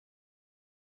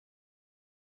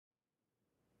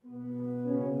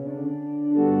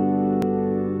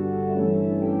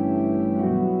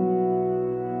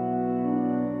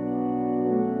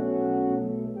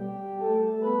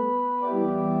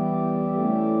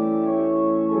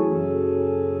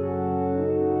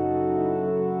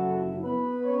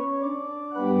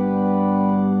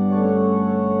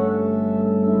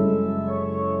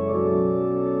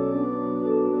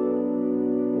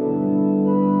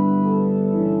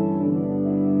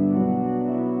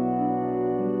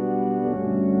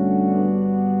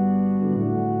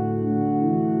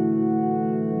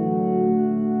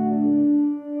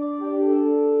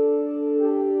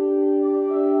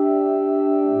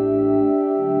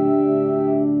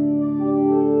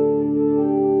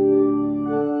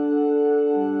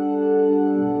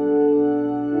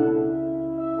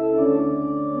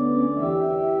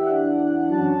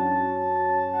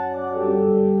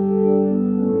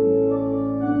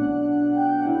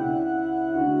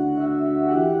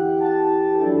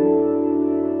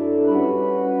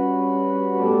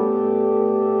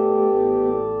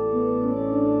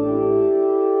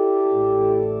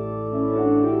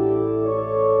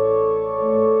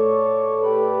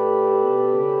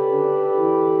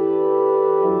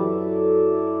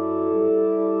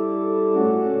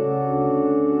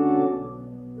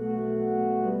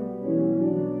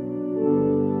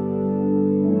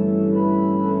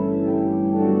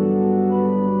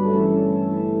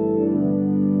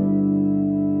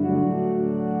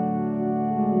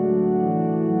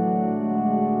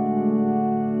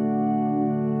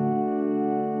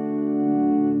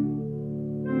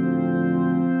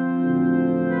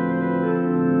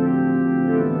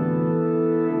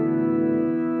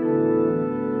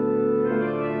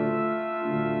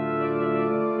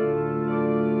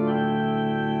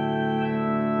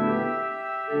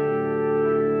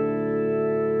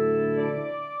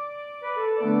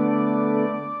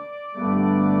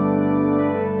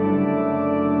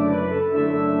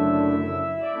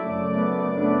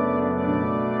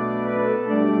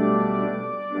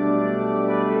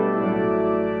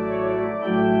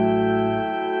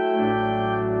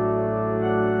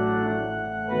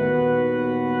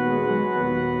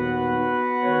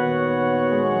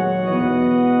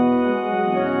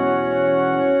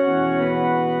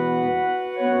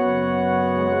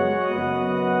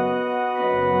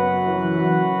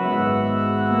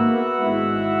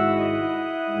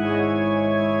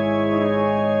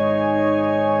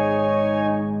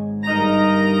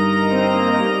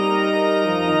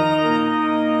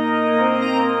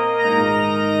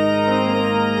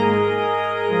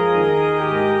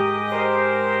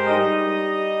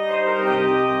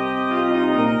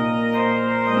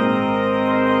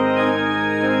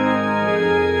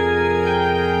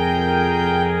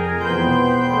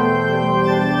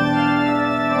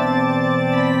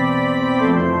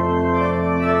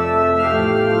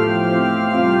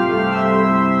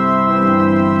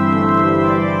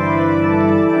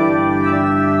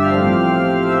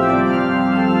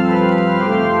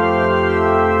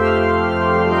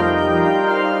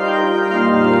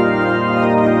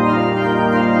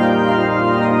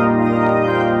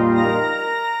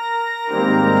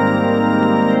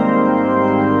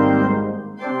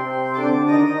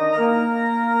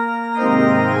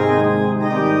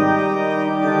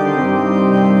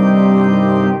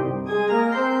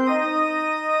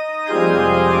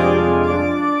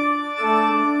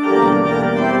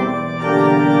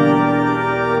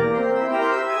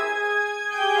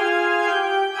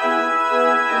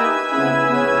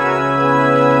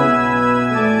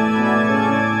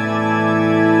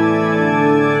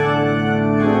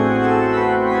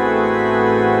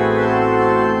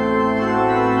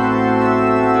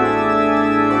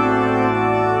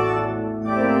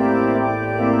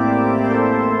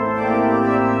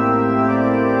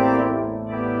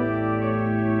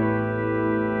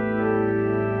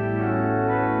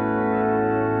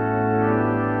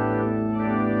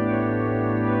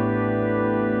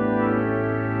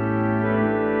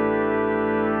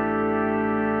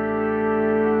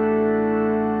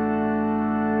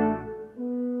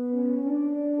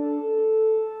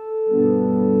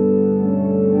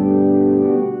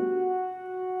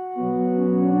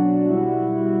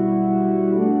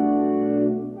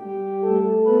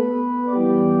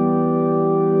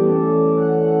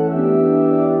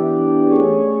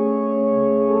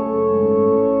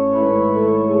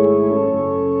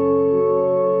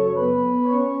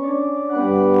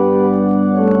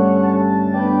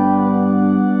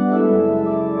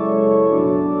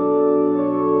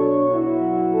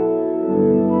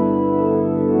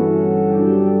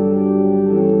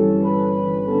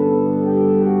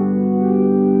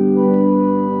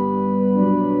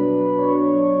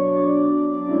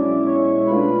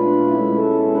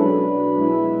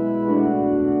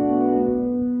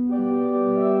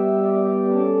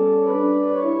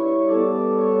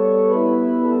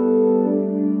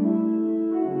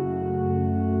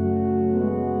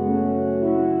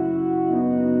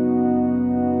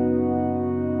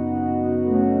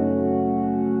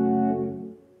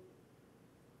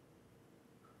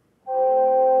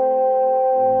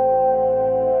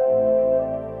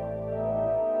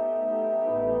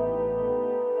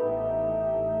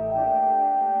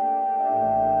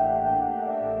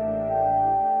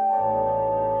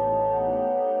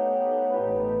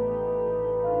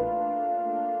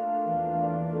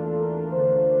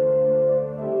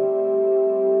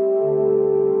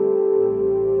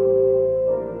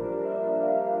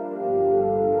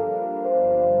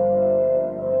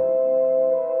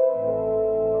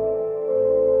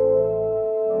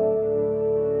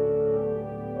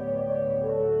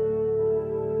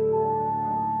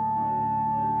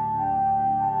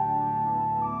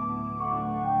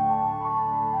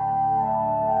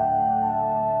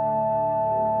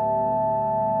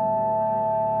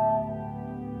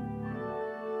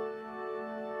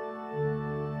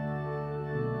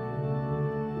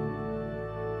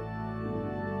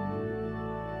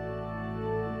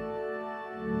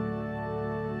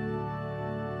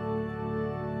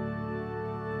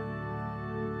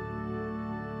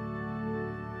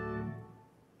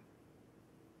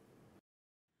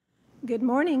Good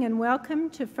morning and welcome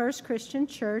to First Christian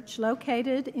Church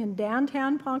located in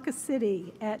downtown Ponca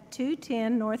City at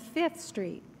 210 North 5th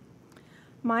Street.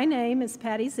 My name is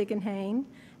Patty Ziegenhain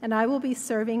and I will be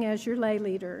serving as your lay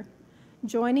leader.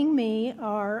 Joining me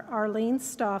are Arlene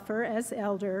Stauffer as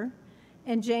elder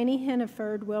and Janie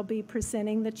Henneford will be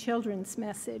presenting the children's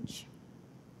message.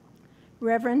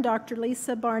 Reverend Dr.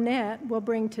 Lisa Barnett will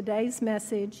bring today's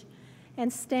message,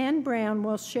 and Stan Brown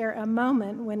will share a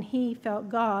moment when he felt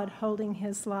God holding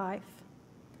his life.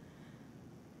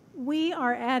 We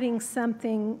are adding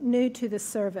something new to the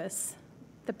service,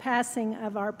 the passing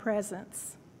of our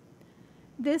presents.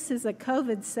 This is a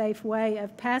COVID-safe way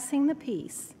of passing the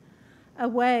peace, a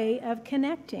way of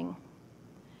connecting.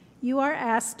 You are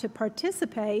asked to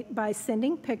participate by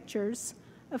sending pictures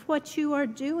of what you are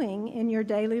doing in your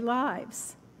daily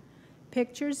lives.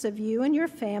 Pictures of you and your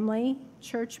family,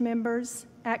 church members,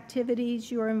 activities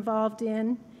you are involved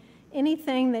in,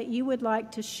 anything that you would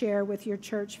like to share with your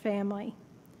church family.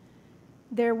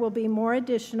 There will be more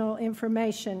additional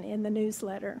information in the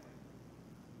newsletter.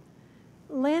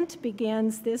 Lent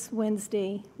begins this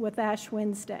Wednesday with Ash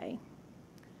Wednesday.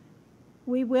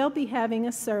 We will be having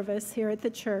a service here at the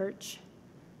church,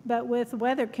 but with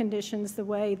weather conditions the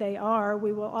way they are,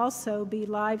 we will also be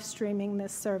live streaming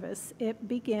this service. It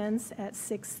begins at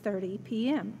 6:30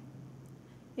 p.m.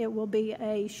 It will be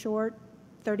a short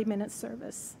 30-minute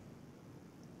service.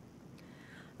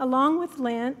 Along with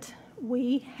Lent,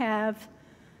 we have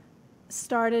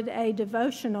started a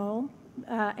devotional.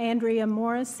 Andrea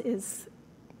Morris has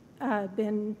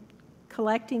been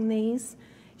collecting these.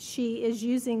 She is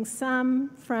using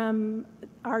some from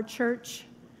our church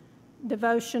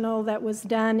devotional that was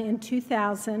done in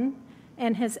 2000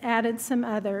 and has added some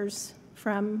others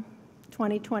from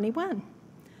 2021.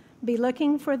 Be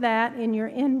looking for that in your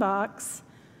inbox.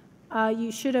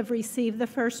 You should have received the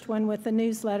first one with the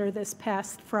newsletter this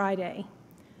past Friday.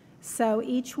 So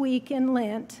each week in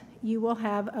Lent, you will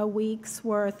have a week's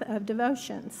worth of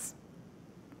devotions.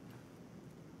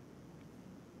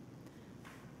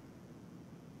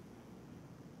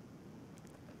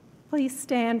 Please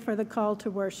stand for the call to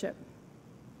worship.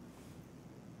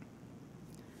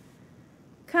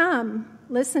 Come,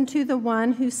 listen to the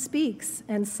one who speaks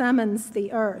and summons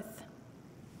the earth.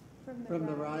 From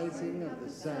the rising of the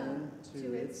sun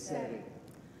to its setting.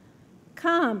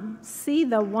 Come, see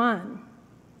the one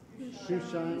who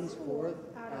shines forth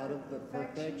out of the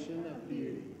perfection of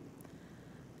beauty.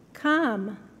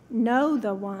 Come, know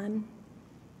the one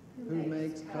who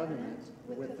makes covenant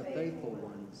with the faithful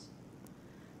ones.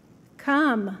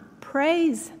 Come,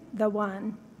 praise the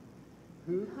one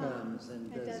who comes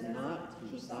and does not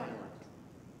keep silent.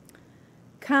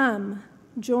 Come,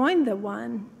 join the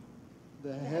one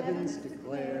the heavens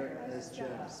declare as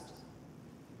just.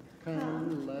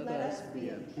 Come, let us be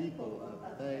a people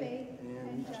of faith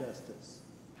and justice.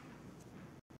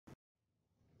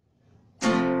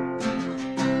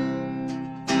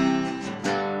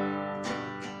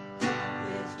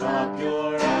 Lift up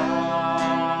your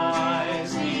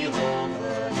eyes, behold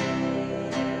the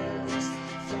hills.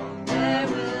 From where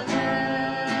will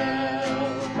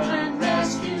help and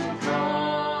rescue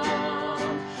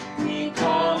come? We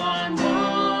call on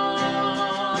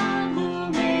one who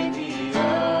made the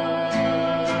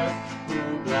earth, who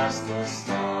blessed the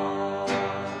stars.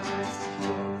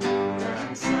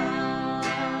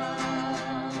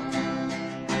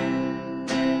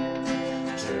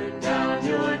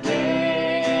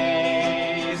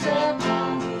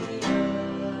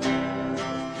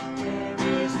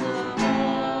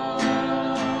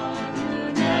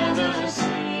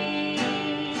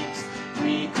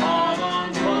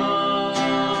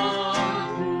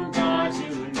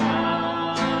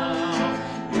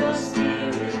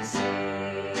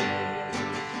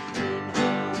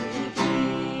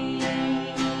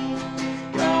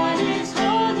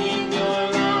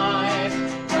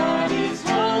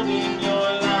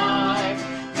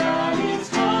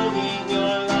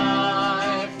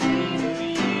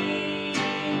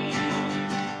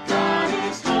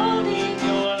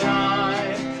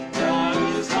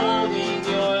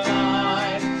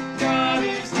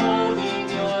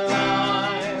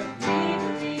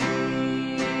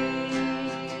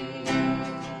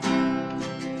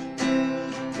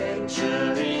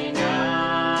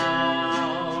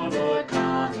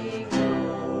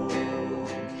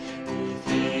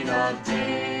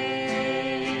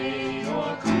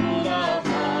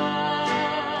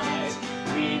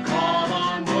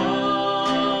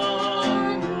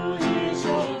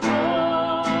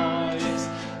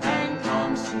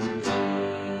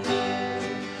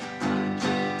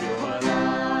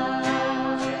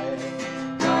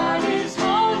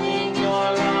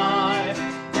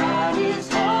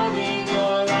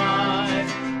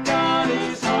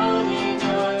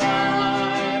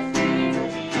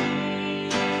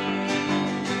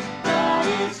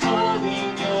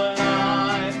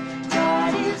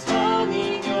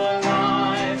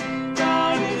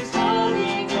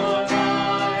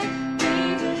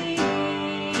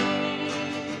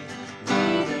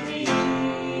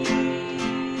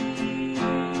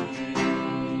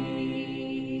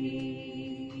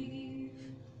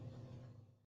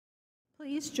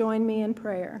 Please join me in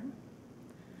prayer.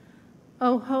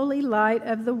 O holy light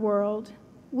of the world,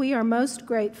 we are most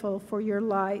grateful for your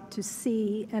light to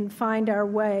see and find our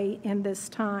way in this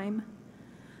time.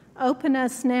 Open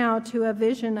us now to a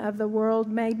vision of the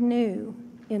world made new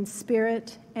in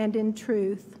spirit and in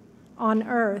truth, on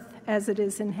earth as it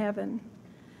is in heaven.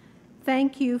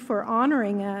 Thank you for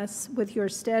honoring us with your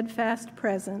steadfast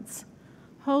presence,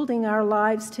 holding our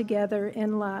lives together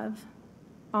in love.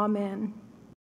 Amen.